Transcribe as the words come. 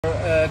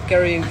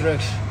carrying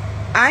drugs.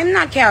 I'm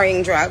not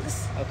carrying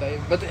drugs. Okay,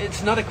 but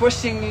it's not a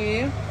question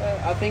here.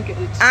 I think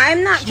it's.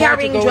 I'm not smart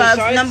to carrying go drugs.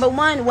 inside. Number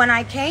one, when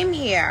I came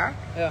here,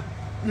 Yeah.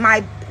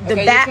 the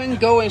Okay, back. you can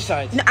go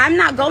inside. No, I'm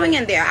not going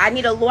in there. I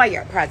need a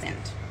lawyer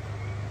present.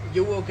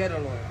 You will get a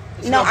lawyer.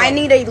 It's No, no I problem.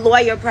 need a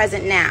lawyer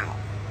present now.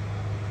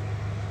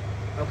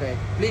 Okay,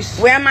 please.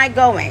 Where am I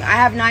going? I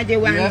have no idea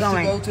where you I'm have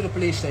going. to go to the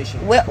police station.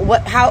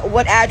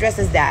 What address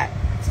is that?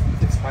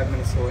 It's 5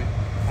 minutes away.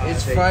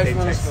 It's They 5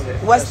 minutes texted away.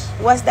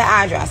 it. What's the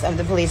address of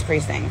the police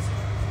precinct?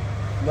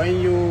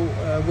 When you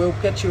will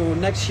catch your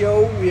next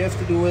show, we have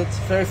to do it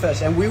very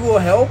fast, and we will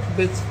help.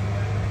 But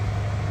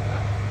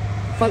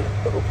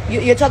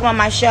You're talking about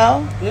my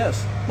show?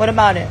 yes, What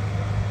about it?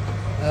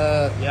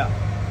 yeah,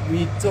 we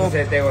He talk.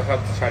 said they will help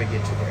to try to get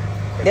you there.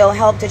 quickly. They'll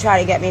help to try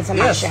to get me to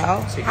my Yes.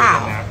 show. So you get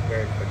How? there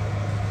very quickly.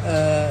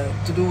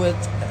 To do it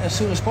as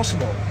soon as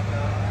possible.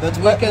 But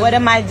we can. What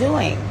am I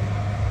doing?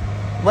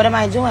 What am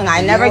I doing? I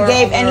You never are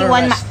gave under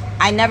anyone arrest.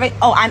 I never.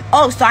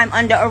 So I'm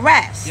under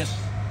arrest. Yes.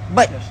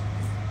 But Yes.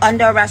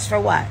 under arrest for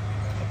what?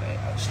 Okay.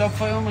 Stop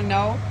filming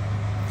now.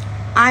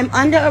 I'm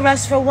under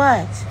arrest for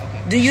what?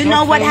 Okay. Do you Stop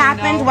know what filming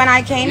happened now. when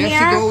I came you here?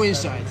 have to go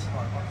inside.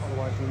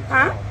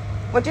 Huh?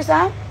 What you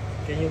said?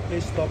 Can you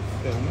please stop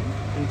filming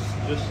and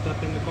just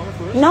step in the car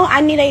first? No,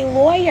 I need a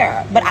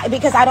lawyer, but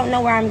because I don't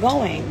know where I'm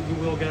going. You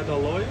will get a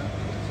lawyer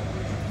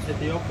at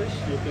the office.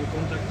 You can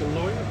contact the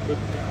lawyer, but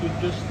if you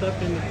just step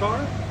in the car,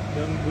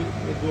 then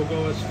it will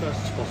go as fast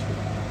as possible.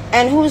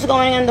 And who's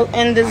going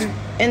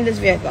in this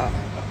vehicle?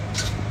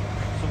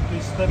 So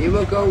please step He in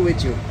will the go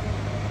with you.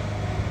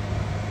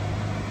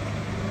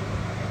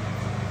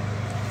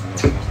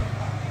 car.